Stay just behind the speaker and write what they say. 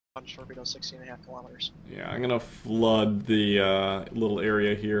launch torpedo 16.5 kilometers. Yeah, I'm gonna flood the little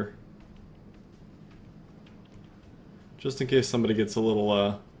area here. Just in case somebody gets a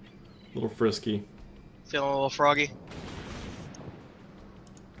little frisky. Feeling a little froggy.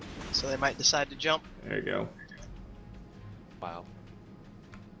 So they might decide to jump. There you go. Wow.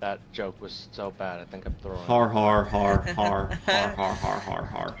 That joke was so bad, I think I'm throwing Har har har har har har har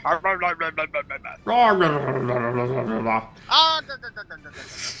har.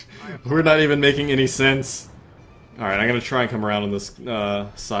 We're not even making any sense. Alright, I'm gonna try and come around on this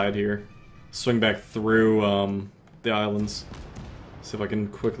side here. Swing back through the islands. See if I can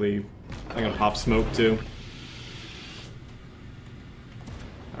quickly... I'm gonna pop smoke too.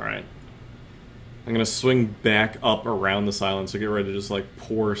 Alright. I'm gonna swing back up around this island, so get ready to just like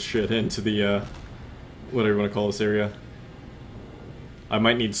pour shit into the whatever you want to call this area. I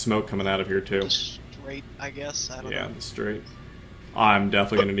might need smoke coming out of here too. Straight, I guess. I don't know. Yeah, straight. I'm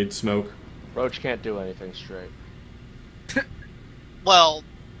definitely gonna need smoke. Roach can't do anything straight. Well,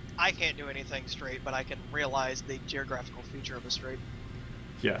 I can't do anything straight, but I can realize the geographical feature of a strait.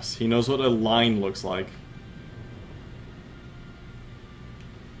 Yes, he knows what a line looks like.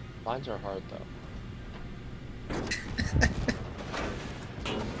 Lines are hard though.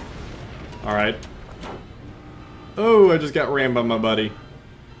 Alright. Oh, I just got rammed by my buddy.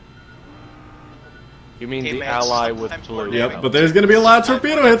 You mean the ally with blue? Yep, but there's gonna be a lot of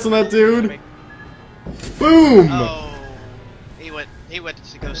torpedo hits on that dude! Boom! Oh, he went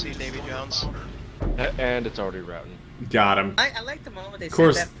to go see Davy Jones. And it's already routing. Got him. I like the moment they Of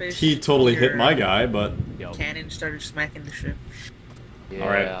course, said that fish. he totally hit my guy, but... Cannon started smacking the ship. Yeah,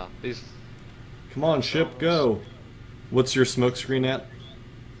 Alright. These... Come on, ship, go! What's your smoke screen at?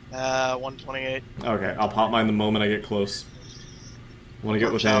 128. Okay, I'll pop mine the moment I get close. I want to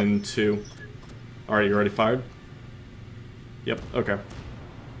get within 2. Alright, you already fired? Yep, okay. I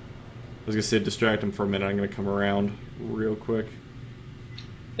was gonna say distract him for a minute, I'm gonna come around real quick.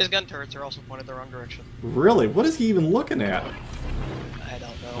 His gun turrets are also pointed the wrong direction. Really? What is he even looking at? I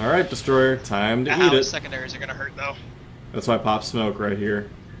don't know. Alright, destroyer, time to eat His it. secondaries are gonna hurt though. That's why I pop smoke right here.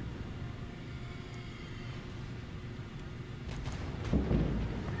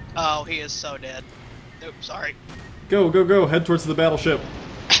 Oh, he is so dead. Oops, sorry. Go, go, go! Head towards the battleship.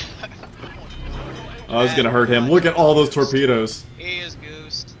 I was gonna hurt him. Look at all those torpedoes. He is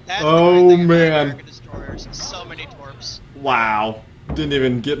goosed. That's Oh, the great thing about man. American destroyers. So many torps. Wow. Didn't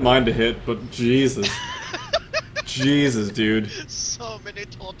even get mine to hit, but Jesus. Jesus, dude. So many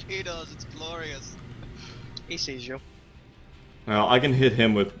torpedoes. It's glorious. He sees you. Well, I can hit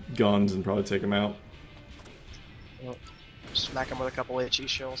him with guns and probably take him out. Well, smack him with a couple HE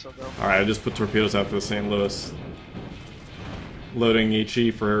shells. He'll go. Alright, I just put torpedoes out for the St. Louis. Loading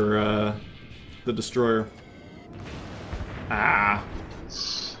HE for the destroyer. Ah.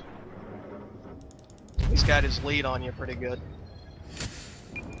 He's got his lead on you pretty good.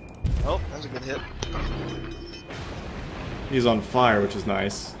 Oh, that was a good hit. He's on fire, which is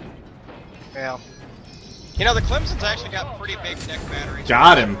nice. Yeah. You know, the Clemson's actually got pretty big deck batteries.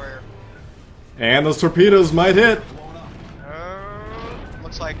 Got him. And those torpedoes might hit.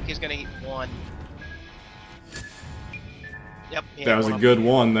 Looks like he's gonna eat one. Yep. That was a good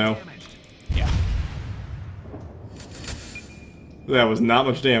one, though. Yeah. That was not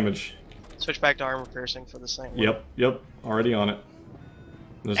much damage. Switch back to armor piercing for the same one. Yep, yep. Already on it.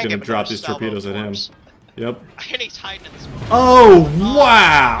 I'm just And gonna give drop another these salvo torpedoes at him. forms. Yep. And he's hiding in the smoke. Oh, He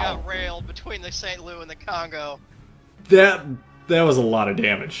wow! got railed between the St. Louis and the Congo. That was a lot of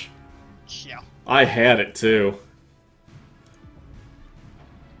damage. Yeah. I had it too.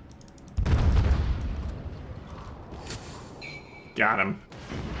 Got him.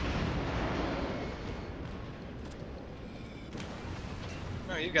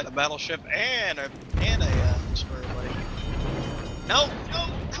 Oh, you got a battleship and a destroyer, buddy. No, no,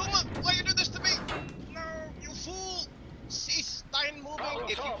 Kuma, why you do this to me? No, you fool! Cease thine moving.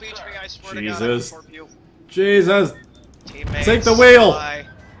 If you beach me, I swear to God, I will Jesus. torp you. Jesus. Teammates, Take the wheel. Why?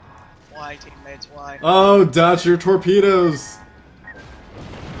 Why, teammates? Why? Oh, dodge your torpedoes.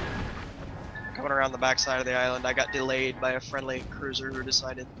 Coming around the backside of the island, I got delayed by a friendly cruiser who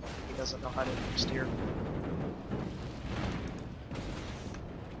decided he doesn't know how to steer.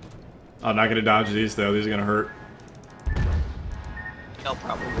 I'm not gonna dodge these though. These are gonna hurt. They'll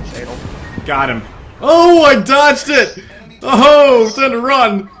probably be fatal. Got him. Oh, I dodged it. Oh, time to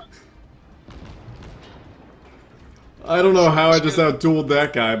run. I don't know how I just outdueled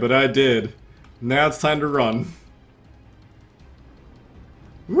that guy, but I did. Now it's time to run.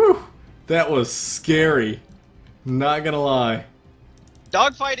 Woo! That was scary. Not gonna lie.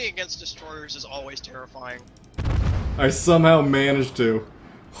 Dogfighting against destroyers is always terrifying. I somehow managed to.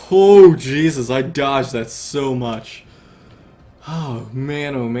 Oh, Jesus, I dodged that so much. Oh,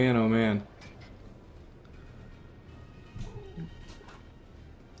 man, oh, man, oh, man.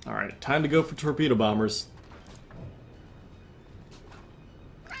 Alright, time to go for torpedo bombers.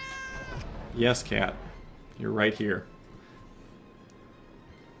 Yes, Cat. You're right here.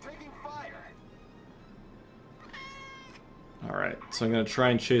 Alright, so I'm going to try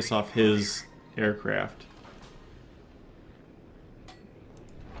and chase off his aircraft.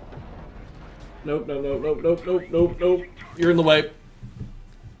 Nope, nope, nope, nope, nope, nope, nope, nope. You're in the way.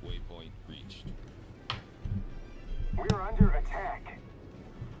 Waypoint reached. We're under attack.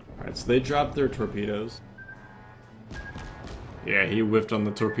 Alright, so they dropped their torpedoes. Yeah, he whiffed on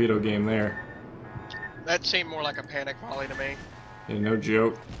the torpedo game there. That seemed more like a panic volley to me. Yeah, no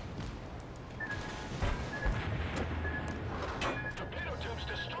joke. Torpedo tubes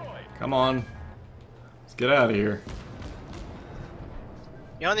destroyed. Come on. Let's get out of here.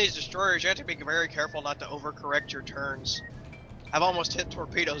 You know, on these destroyers, you have to be very careful not to overcorrect your turns. I've almost hit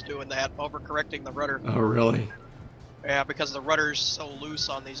torpedoes doing that, overcorrecting the rudder. Oh, really? Yeah, because the rudder's so loose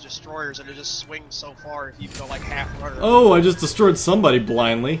on these destroyers and it just swings so far if you go like half rudder. Oh, I just destroyed somebody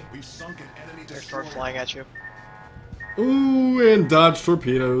blindly. We've sunk an enemy They destroyer. start flying at you. Ooh, and dodge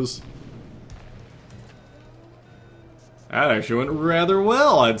torpedoes. That actually went rather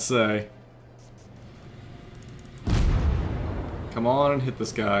well, I'd say. Come on and hit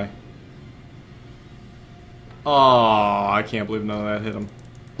this guy. Oh, I can't believe none of that hit him.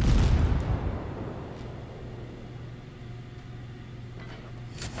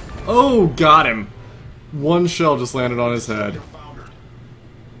 Oh, got him. One shell just landed on his head. Foundered.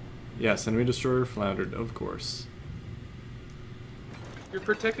 Yes, enemy destroyer floundered, of course. You're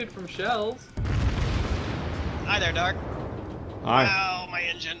protected from shells. Hi there, Dark. Hi. Ow, my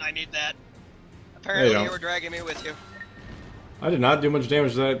engine, I need that. Apparently don't. you were dragging me with you. I did not do much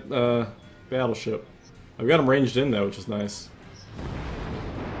damage to that battleship. I've got him ranged in though, which is nice.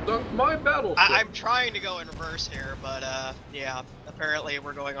 My battleship. I'm trying to go in reverse here, but yeah, apparently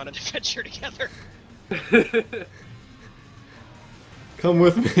we're going on an adventure together. Come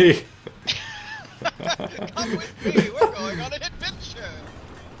with me. Come with me, we're going on an adventure.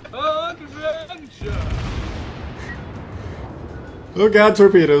 Adventure. Oh god,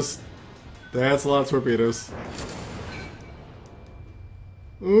 torpedoes. That's a lot of torpedoes.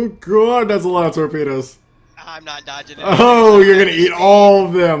 Oh god, that's a lot of torpedoes. I'm not dodging it. Oh, you're gonna eat all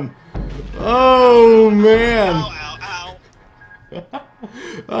of them. Oh man. Ow, ow, ow.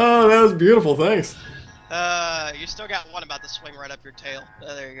 Oh, that was beautiful, thanks. You still got one about to swing right up your tail.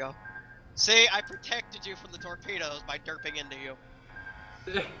 There you go. See, I protected you from the torpedoes by derping into you.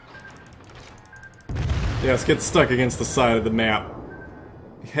 Yes, get stuck against the side of the map.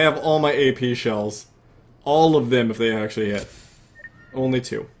 Have all my AP shells. All of them if they actually hit. Only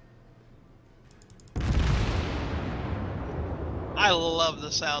 2. I love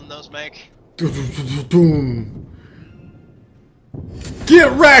the sound those make. Doom.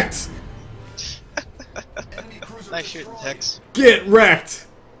 Get wrecked! Enemy cruiser Nice shooting, destroyed. Tex. Get wrecked!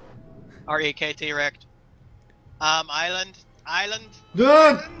 R-E-K-T wrecked. Island.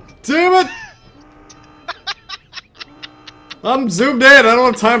 Ah, damn it! I'm zoomed in. I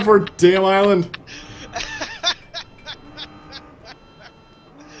don't have time for a damn island.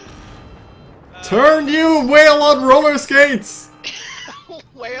 Turn, you whale on roller skates!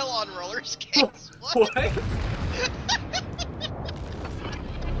 Whale on roller skates? What?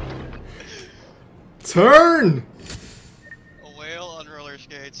 Turn! A whale on roller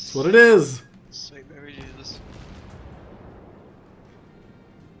skates. That's what it is. Sweet baby Jesus.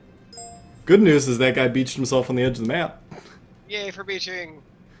 Good news is that guy beached himself on the edge of the map. Yay for beaching.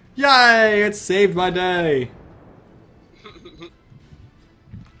 Yay! It saved my day.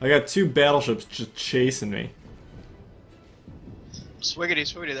 I got 2 battleships just chasing me. Swiggity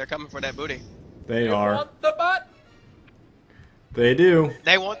swooty, they're coming for that booty. They You are. want the butt? They do.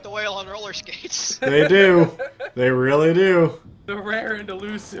 They want the whale on roller skates. They do. They really do. The rare and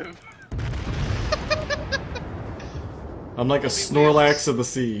elusive. I'm like a Snorlax of the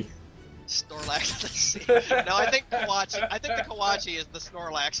sea. Snorlax of the sea. No, I think Kawachi. I think the Kawachi is the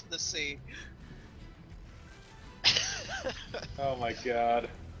Snorlax of the sea. Oh my god.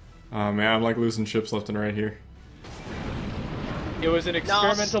 Oh man, I'm like losing ships left and right here. It was an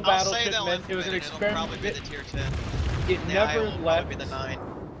experimental I'll say battleship. they'll It was an implement It'll probably experiment. be the tier 10. It The never I will left. probably be the 9.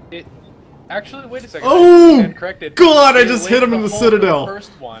 It actually, wait a second. Oh, I stand corrected. God, I They just laid hit him in the hull for citadel. The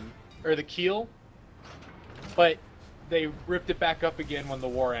first one, or the keel, but they ripped it back up again when the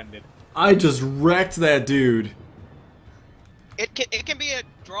war ended. I just wrecked that dude. It can be a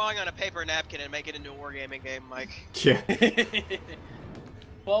drawing on a paper napkin and make it into a wargaming game, Mike. Yeah.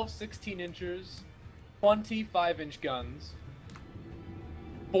 12 16-inchers, 20 5-inch guns,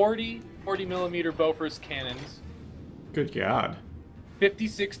 40 40mm Bofors cannons, Good God.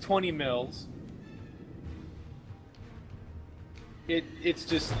 56 20 mils. It's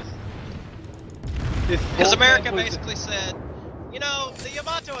just... Because America basically said, you know, the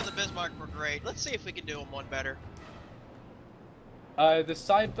Yamato and the Bismarck were great. Let's see if we can do them one better. The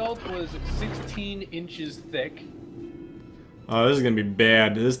side belt was 16 inches thick. Oh, this is gonna be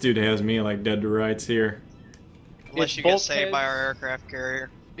bad. This dude has me like dead to rights here. Unless Its you get saved by bulkheads- our aircraft carrier.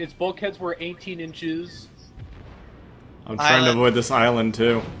 Its bulkheads were 18 inches. I'm trying to Island. avoid this island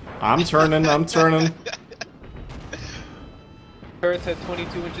too. I'm turning, I'm turning. Turrets had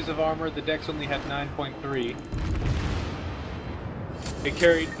 22 inches of armor. The decks only had 9.3. It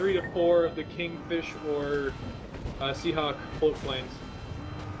carried 3 to 4 of the Kingfish or Seahawk float planes.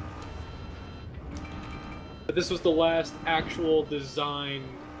 But this was the last actual design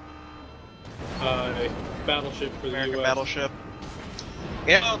battleship for the American US. battleship.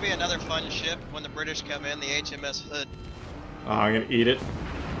 Yeah, it'll be another fun ship when the British come in, the HMS Hood. Oh, I'm gonna eat it.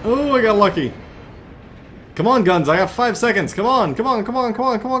 Oh, I got lucky. Come on, guns. I got 5 seconds. Come on, come on, come on, come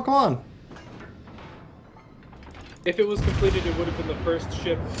on, come on, come on. If it was completed, it would have been the first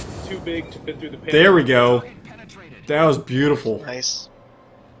ship too big to fit through the panel. There we go. That was beautiful. Nice.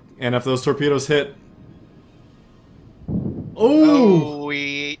 And if those torpedoes hit... Oh! Oh, we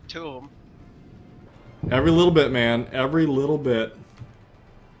ate 2 of them. Every little bit, man. Every little bit.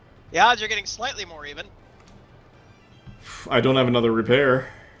 The odds are getting slightly more even. I don't have another repair.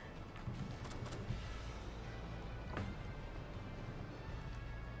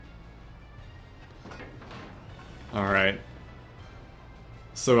 Alright.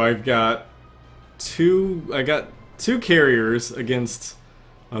 So I've got two carriers against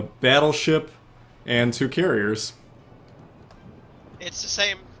a battleship and 2 carriers. It's the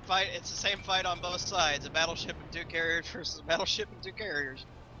same fight. It's the same fight on both sides. A battleship and 2 carriers versus a battleship and 2 carriers.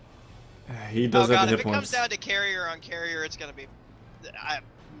 He does Oh have god, the if hit it comes points. down to carrier on carrier, it's gonna be... I'm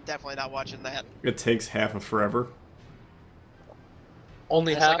definitely not watching that. It takes half of forever.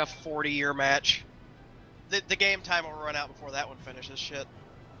 Only It's half. like a 40-year match. The game time will run out before that one finishes. Shit.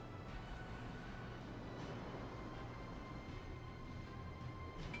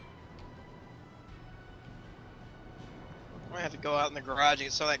 I'm gonna have to go out in the garage and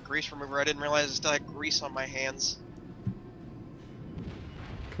get some of that grease remover. I didn't realize I still had grease on my hands.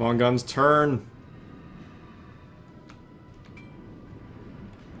 Come on, guns, turn.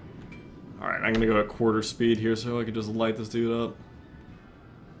 Alright, I'm gonna go at quarter speed here so I can just light this dude up.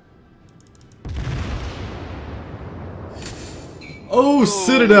 Oh,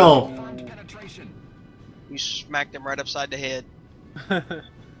 Citadel! You smacked him right upside the head.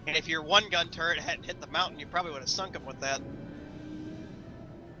 And if your 1-gun turret hadn't hit the mountain, you probably would have sunk him with that.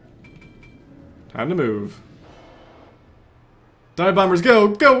 Time to move. Dive bombers, go!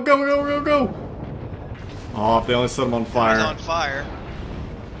 Go, go, go, go, go! Oh, if they only set them on He's fire. on fire.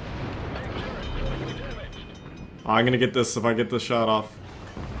 Oh, I'm gonna get this if I get this shot off.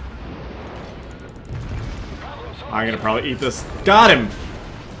 I'm gonna probably eat this. Got him!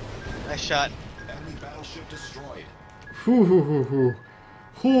 Nice shot. Enemy battleship destroyed. Whew, whew, whew, whew.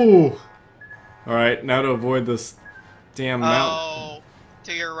 Whew. Alright, now to avoid this damn mountain. Oh,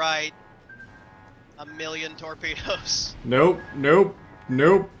 to your right. 1,000,000 torpedoes. Nope, nope,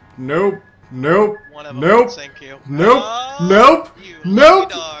 nope, nope, nope, One of them nope, will sink you. nope, Oh, nope, you nope.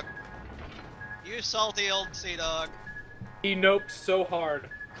 lucky dog. You salty old sea dog. He noped so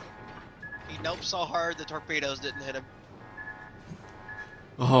hard. He noped so hard the torpedoes didn't hit him.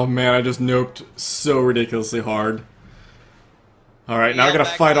 Oh man, I just noped so ridiculously hard. Alright, now I Yeah, gotta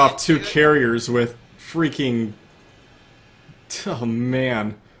back fight to off the 2 dude. carriers with freaking... Oh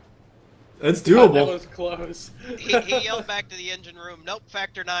man. It's God, that doable. was close. He yelled back to the engine room, "Nope,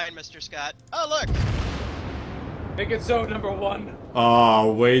 factor 9, Mr. Scott." Oh look, Make it so, number 1.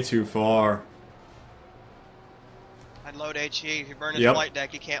 Oh, way too far. I'd load HE. If you burn his Yep. flight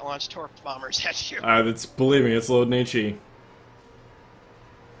deck, you can't launch torp bombers at you. Believe me, it's loading HE.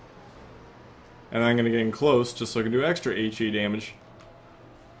 And I'm gonna get in close just so I can do extra HE damage.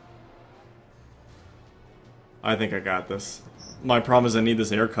 I think I got this. My problem is I need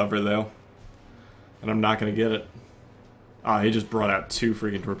this air cover though. And I'm not gonna get it. Ah, he just brought out 2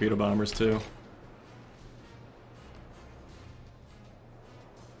 freaking torpedo bombers too.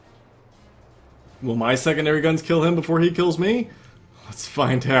 Will my secondary guns kill him before he kills me? Let's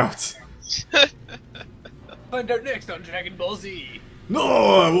find out. Find out next on Dragon Ball Z.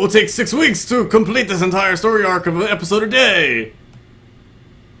 No, it will take 6 weeks to complete this entire story arc of an episode a day.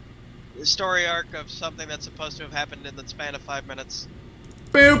 The story arc of something that's supposed to have happened in the span of 5 minutes.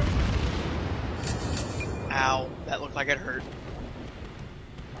 Boop! Ow, that looked like it hurt.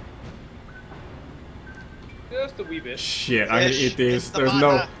 Just a wee bit. Shit, I'm gonna Fish, eat these. it's the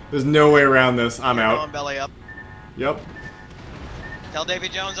mana. There's no way around this. I'm You're out. going belly up. Yep. Tell Davy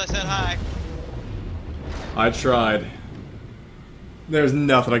Jones I said hi. I tried. There's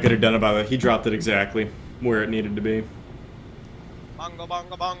nothing I could have done about it. He dropped it exactly where it needed to be. Bongo,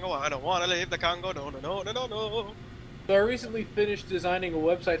 bongo, bongo, I don't want to leave the Congo, no, no, no, no, no, no. So I recently finished designing a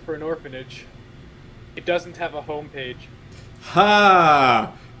website for an orphanage. It doesn't have a homepage.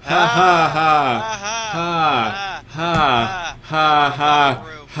 Ha! Ha ha ha! Ha! Ha! Ha ha!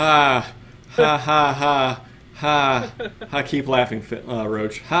 Ha! Ha ha ha! Ha! Ha! Keep laughing,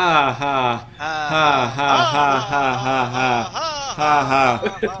 Roach. Ha ha! Ha ha ha ha ha ha!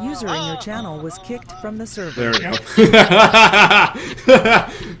 Ha ha! User in your channel was kicked from the server. There we go.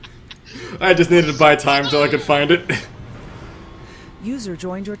 I just needed to buy time till I could find it. User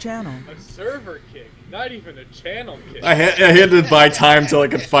joined your channel. A server kick, not even a channel kick. I had to buy time till I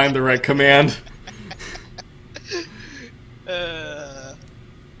could find the right command. I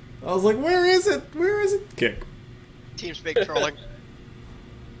was like, where is it? Where is it? Kick. TeamSpeak trolling.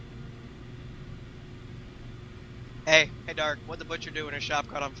 Hey, Dark, what'd the butcher do when his shop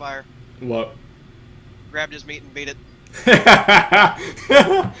caught on fire? What? Grabbed his meat and beat it.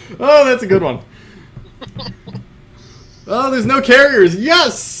 Oh, that's a good one. Oh, there's no carriers.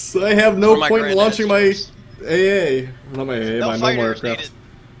 Yes! I have no point in launching my AA. Not my AA, my normal aircraft. Needed.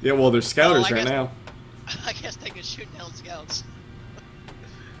 Yeah, well, there's scouters Well, right now. I guess they can shoot down scouts.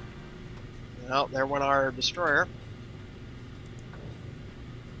 Well, there went our destroyer.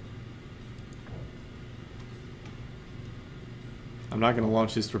 I'm not going to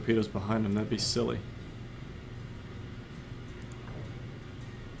launch these torpedoes behind them. That'd be silly.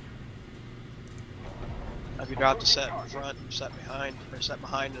 If you drop the set in front, set behind, or set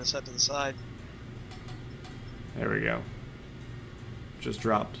behind and a set to the side. There we go. Just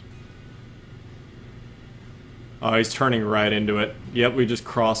dropped. Oh, he's turning right into it. Yep, we just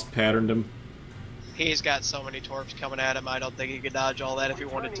cross-patterned him. He's got so many torps coming at him, I don't think he could dodge all that if he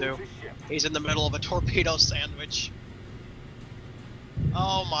wanted to. He's in the middle of a torpedo sandwich.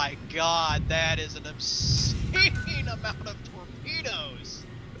 Oh my god, that is an obscene amount of torpedoes!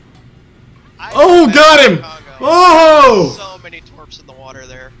 Oh, got him! Oh! So many torps in the water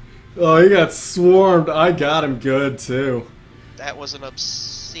there. Oh, he got swarmed. I got him good, too. That was an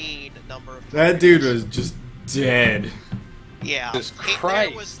obscene number of torpedoes. That dude was just dead. Yeah, Jesus there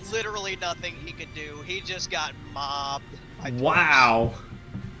Christ. was literally nothing he could do. He just got mobbed by torps. Wow.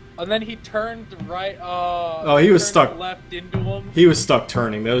 And then he turned right. Oh, he was turned stuck. left into him. He was stuck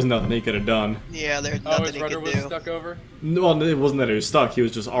turning. There was nothing he could have done. Yeah, there's Oh, nothing his he rudder could was do. stuck over. No, it wasn't that he was stuck. He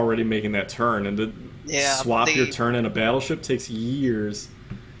was just already making that turn. And to Yeah, swap your turn in a battleship takes years.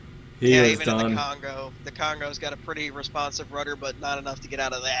 He Yeah, was even done. in the Congo. The Congo's got a pretty responsive rudder, but not enough to get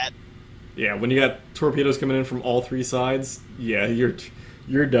out of that. Yeah, when you got torpedoes coming in from all three sides, yeah,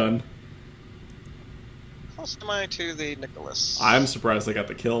 you're done. Close am I to the Nicholas? I'm surprised I got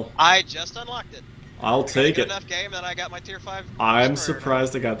the kill. I just unlocked it. I'll take Good it. enough game that I got my tier 5. I'm destroyer now.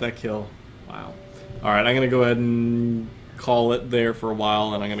 surprised I got that kill. Wow. Alright, I'm going to go ahead and call it there for a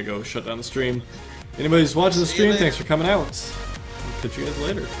while, and I'm going to go shut down the stream. Anybody who's watching the See you stream, later. thanks for coming out. I'll catch you guys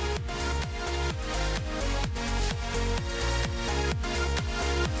later.